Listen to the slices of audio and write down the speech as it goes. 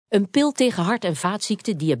Een pil tegen hart- en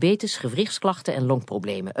vaatziekten, diabetes, gewrichtsklachten en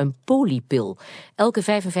longproblemen. Een polypil. Elke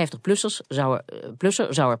 55-plusser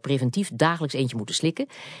zou er preventief dagelijks eentje moeten slikken.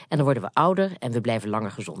 En dan worden we ouder en we blijven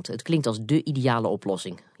langer gezond. Het klinkt als de ideale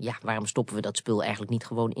oplossing. Ja, waarom stoppen we dat spul eigenlijk niet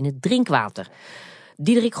gewoon in het drinkwater?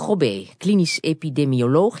 Diederik Gobé, klinisch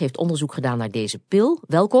epidemioloog, heeft onderzoek gedaan naar deze pil.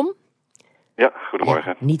 Welkom. Ja,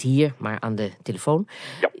 goedemorgen. Ja, niet hier, maar aan de telefoon.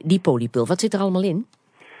 Ja. Die polypil, wat zit er allemaal in?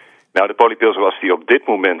 Nou, de polypil zoals die op dit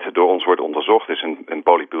moment door ons wordt onderzocht is een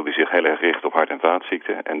polypil die zich heel erg richt op hart- en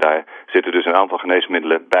vaatziekten. En daar zitten dus een aantal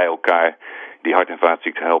geneesmiddelen bij elkaar die hart- en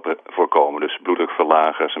vaatziekten helpen voorkomen. Dus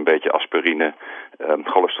bloeddrukverlagers, een beetje aspirine,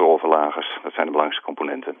 cholesterolverlagers. Dat zijn de belangrijkste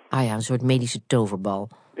componenten. Ah ja, een soort medische toverbal.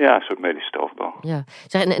 Ja, een soort medische toverbal. Ja.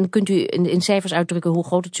 Zeg, en kunt u in cijfers uitdrukken hoe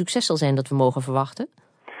groot het succes zal zijn dat we mogen verwachten?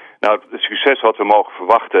 Nou, het succes wat we mogen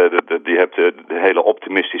verwachten, je hebt de hele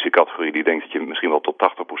optimistische categorie die denkt dat je misschien wel tot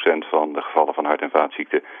 80% van de gevallen van hart- en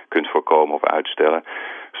vaatziekten kunt voorkomen of uitstellen.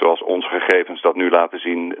 Zoals onze gegevens dat nu laten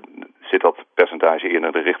zien, zit dat percentage eerder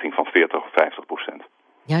in de richting van 40 of 50%.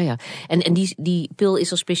 Ja. En die pil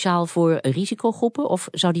is er speciaal voor risicogroepen of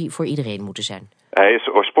zou die voor iedereen moeten zijn? Hij is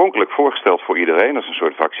oorspronkelijk voorgesteld voor iedereen als een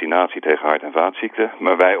soort vaccinatie tegen hart- en vaatziekten.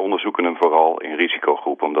 Maar wij onderzoeken hem vooral in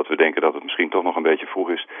risicogroepen, omdat we denken dat het misschien toch nog een beetje vroeg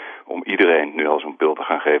is om iedereen nu al zo'n pil te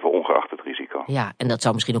gaan geven, ongeacht het risico. Ja, en dat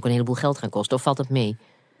zou misschien ook een heleboel geld gaan kosten, of valt dat mee?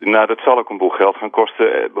 Nou, dat zal ook een boel geld gaan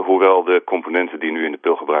kosten, hoewel de componenten die nu in de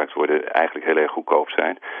pil gebruikt worden eigenlijk heel erg goedkoop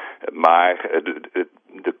zijn. Maar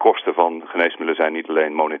de kosten van geneesmiddelen zijn niet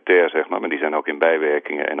alleen monetair, zeg maar die zijn ook in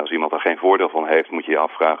bijwerkingen. En als iemand er geen voordeel van heeft, moet je je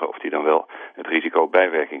afvragen of hij dan wel het risico op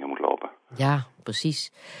bijwerkingen moet lopen. Ja,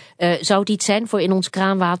 precies. Zou het iets zijn voor in ons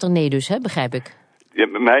kraanwater? Nee dus, hè? Begrijp ik. Ja,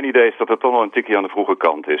 mijn idee is dat het toch wel een tikje aan de vroege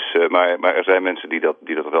kant is. Maar er zijn mensen die dat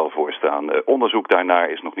wel voorstaan. Onderzoek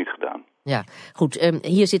daarnaar is nog niet gedaan. Ja, goed.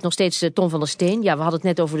 Hier zit nog steeds Tom van der Steen. Ja, we hadden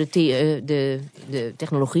het net over de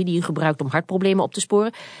technologie die u gebruikt om hartproblemen op te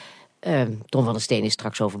sporen. Tom van der Steen is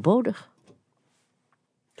straks overbodig.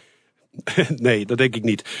 Nee, dat denk ik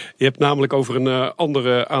niet. Je hebt namelijk over een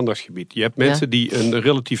andere aandachtsgebied. Je hebt mensen die een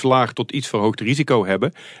relatief laag tot iets verhoogd risico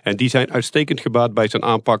hebben. En die zijn uitstekend gebaat bij zijn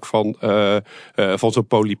aanpak van zo'n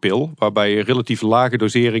polypil. Waarbij relatief lage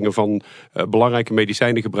doseringen van belangrijke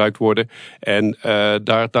medicijnen gebruikt worden. En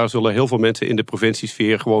daar zullen heel veel mensen in de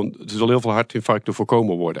preventiesfeer er zullen heel veel hartinfarcten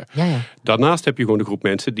voorkomen worden. Ja. Daarnaast heb je gewoon een groep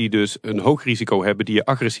mensen die dus een hoog risico hebben die je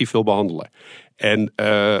agressief wil behandelen. En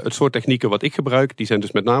het soort technieken wat ik gebruik, die zijn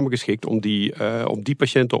dus met name geschikt om die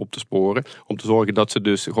patiënten op te sporen. Om te zorgen dat ze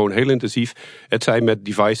dus gewoon heel intensief, het zij met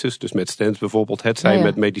devices, dus met stents bijvoorbeeld, het zij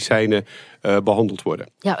met medicijnen behandeld worden.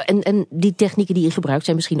 Ja, en die technieken die je gebruikt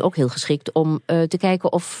zijn misschien ook heel geschikt om te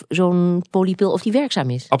kijken of zo'n polypil of die werkzaam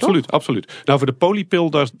is. Absoluut, toch? absoluut. Nou, voor de polypil,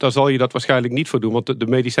 daar zal je dat waarschijnlijk niet voor doen. Want de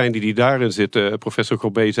medicijnen die daarin zitten, professor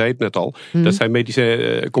Gobé zei het net al, dat zijn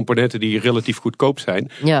medische componenten die relatief goedkoop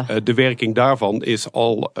zijn. Ja. De werking daarvan is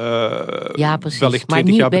al wellicht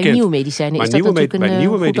 20 jaar bekend. Bij nieuwe medicijnen is dat natuurlijk een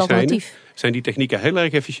goed alternatief. Zijn die technieken heel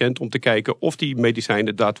erg efficiënt om te kijken of die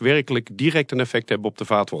medicijnen daadwerkelijk direct een effect hebben op de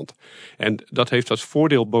vaatwand. En dat heeft als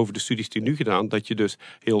voordeel boven de studies die nu gedaan, dat je dus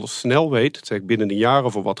heel snel weet, zeg binnen een jaar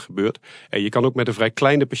of er wat gebeurt. En je kan ook met een vrij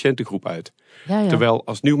kleine patiëntengroep uit. Ja. Terwijl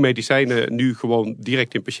als nieuwe medicijnen nu gewoon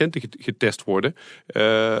direct in patiënten getest worden,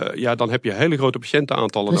 dan heb je hele grote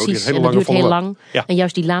patiëntenaantallen nodig. Precies, en dat duurt heel lang. Ja. En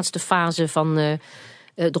juist die laatste fase van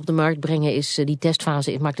het op de markt brengen is die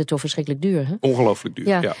testfase, maakt het zo verschrikkelijk duur. Hè? Ongelooflijk duur,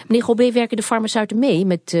 ja. Meneer Gobé, werken de farmaceuten mee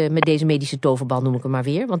met deze medische toverbal, noem ik hem maar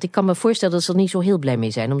weer? Want ik kan me voorstellen dat ze er niet zo heel blij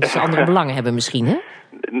mee zijn, omdat ze andere belangen hebben misschien, hè?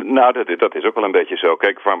 Nou, dat is ook wel een beetje zo.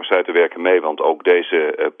 Kijk, farmaceuten werken mee, want ook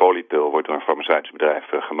deze polypil wordt door een farmaceutisch bedrijf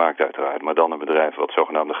gemaakt uiteraard. Maar dan een bedrijf wat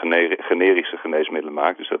zogenaamde generische geneesmiddelen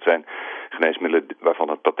maakt. Dus dat zijn geneesmiddelen waarvan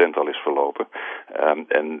het patent al is verlopen.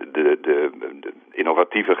 En de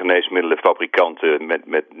innovatieve geneesmiddelenfabrikanten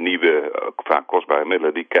met nieuwe, vaak kostbare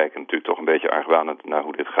middelen, die kijken natuurlijk toch een beetje argwanend naar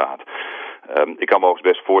hoe dit gaat. Ik kan me ook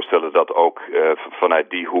best voorstellen dat ook vanuit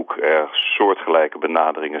die hoek er soortgelijke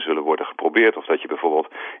benaderingen zullen worden geprobeerd. Of dat je bijvoorbeeld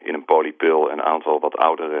in een polypil een aantal wat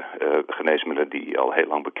oudere geneesmiddelen die al heel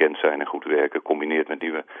lang bekend zijn en goed werken, combineert met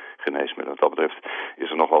nieuwe geneesmiddelen. Wat dat betreft is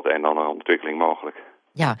er nog wat een en ander ontwikkeling mogelijk.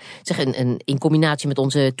 Ja, zeg, in combinatie met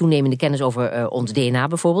onze toenemende kennis over ons DNA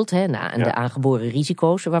bijvoorbeeld, hè, en de aangeboren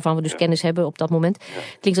risico's waarvan we dus kennis hebben op dat moment,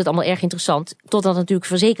 klinkt het allemaal erg interessant. Totdat natuurlijk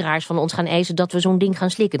verzekeraars van ons gaan eisen dat we zo'n ding gaan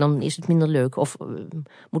slikken. Dan is het minder leuk. Of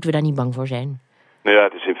moeten we daar niet bang voor zijn? Nou ja,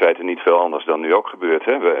 het is in feite niet veel anders dan nu ook gebeurt.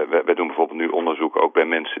 Hè. Wij doen bijvoorbeeld nu onderzoek ook bij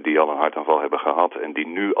mensen die al een hartaanval hebben gehad en die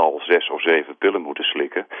nu al 6 of 7 pillen moeten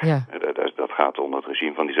slikken. Ja. Dat gaat onder het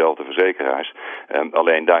regime van diezelfde verzekeraars.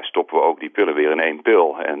 Alleen daar stoppen we ook die pillen weer in 1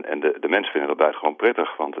 pil. En de mensen vinden dat buitengewoon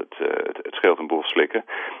prettig, want het scheelt een boel slikken.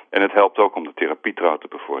 En het helpt ook om de therapietrouw te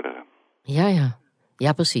bevorderen. Ja.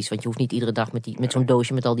 Ja, precies, want je hoeft niet iedere dag met zo'n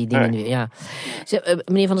doosje met al die dingen nu. Ja.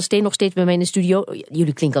 Meneer Van der Steen nog steeds bij mij in de studio.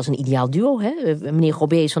 Jullie klinken als een ideaal duo, hè? Meneer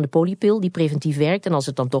Grobé is van de polypil, die preventief werkt. En als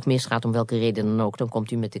het dan toch misgaat, om welke reden dan ook, dan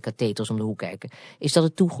komt u met de katheters om de hoek kijken. Is dat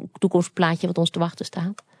het toekomstplaatje wat ons te wachten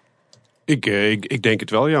staat? Ik denk het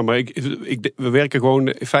wel, ja. Maar we werken gewoon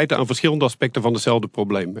in feite aan verschillende aspecten van hetzelfde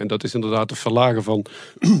probleem. En dat is inderdaad het verlagen van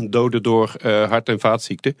doden door hart- en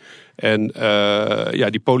vaatziekten. En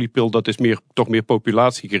die polypil, dat is toch meer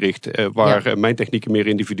populatiegericht. Waar mijn technieken meer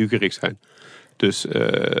individugericht zijn. Dus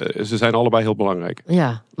ze zijn allebei heel belangrijk.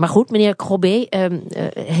 Ja, maar goed, meneer Grobé,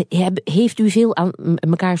 heeft u veel aan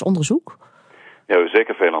mekaars onderzoek? Ja, we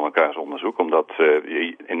zeker veel aan elkaars onderzoek, omdat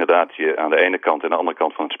je inderdaad aan de ene kant en de andere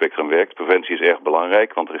kant van het spectrum werkt. Preventie is erg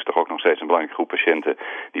belangrijk, want er is toch ook nog steeds een belangrijke groep patiënten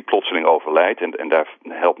die plotseling overlijdt. En daar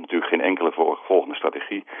helpt natuurlijk geen enkele volgende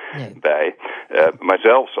strategie bij. Maar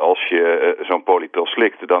zelfs als je zo'n polypil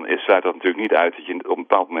slikt, dan sluit dat natuurlijk niet uit dat je op een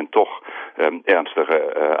bepaald moment toch ernstige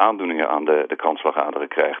aandoeningen aan de kransslagaderen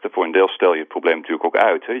krijgt. Voor een deel stel je het probleem natuurlijk ook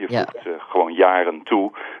uit. Hè. Je voegt gewoon jaren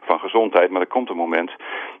toe van gezondheid, maar er komt een moment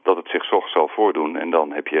dat het zich toch zal voordoen. En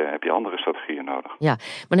dan heb je andere strategieën nodig. Ja,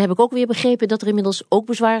 maar dan heb ik ook weer begrepen dat er inmiddels ook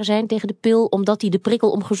bezwaren zijn tegen de pil, omdat die de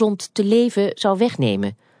prikkel om gezond te leven zou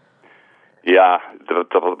wegnemen. Ja,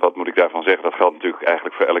 wat moet ik daarvan zeggen? Dat geldt natuurlijk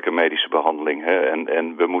eigenlijk voor elke medische behandeling. Hè?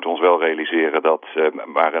 En we moeten ons wel realiseren dat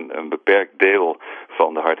maar een beperkt deel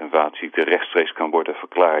van de hart- en vaatziekten rechtstreeks kan worden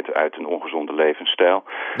verklaard uit een ongezonde levensstijl.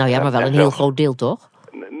 Nou ja, maar wel een heel groot deel, toch?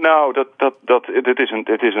 Nou,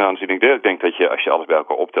 het is een aanzienlijk deel. Ik denk dat je, als je alles bij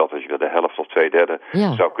elkaar optelt, dat je wel de helft of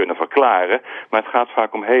 2/3 zou kunnen verklaren. Maar het gaat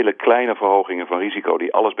vaak om hele kleine verhogingen van risico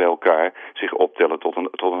die alles bij elkaar zich optellen tot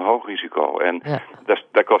een hoog risico. En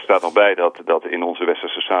daar staat nog bij dat in onze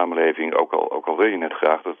westerse samenleving, ook al wil je het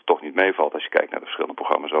graag, dat het toch niet meevalt als je kijkt naar de verschillende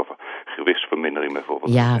programma's over gewichtsvermindering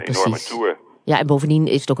bijvoorbeeld. Ja, een enorme tour. Ja, en bovendien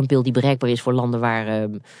is het ook een pil die bereikbaar is voor landen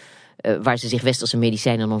waar ze zich westerse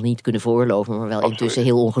medicijnen nog niet kunnen veroorloven, maar wel intussen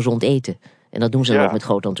heel ongezond eten. En dat doen ze dan ook met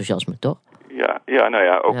groot enthousiasme, toch?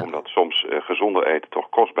 Ook omdat soms gezonder eten toch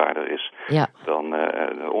kostbaarder is dan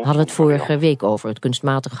hadden we het vorige week over. Het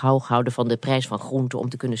kunstmatig hoog houden van de prijs van groenten om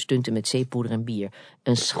te kunnen stunten met zeepoeder en bier.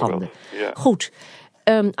 Een schande. Ja. Goed.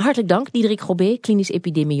 Hartelijk dank, Diederik Grobé, klinisch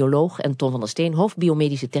epidemioloog, en Ton van der Steen, hoofd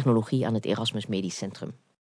biomedische technologie aan het Erasmus Medisch Centrum.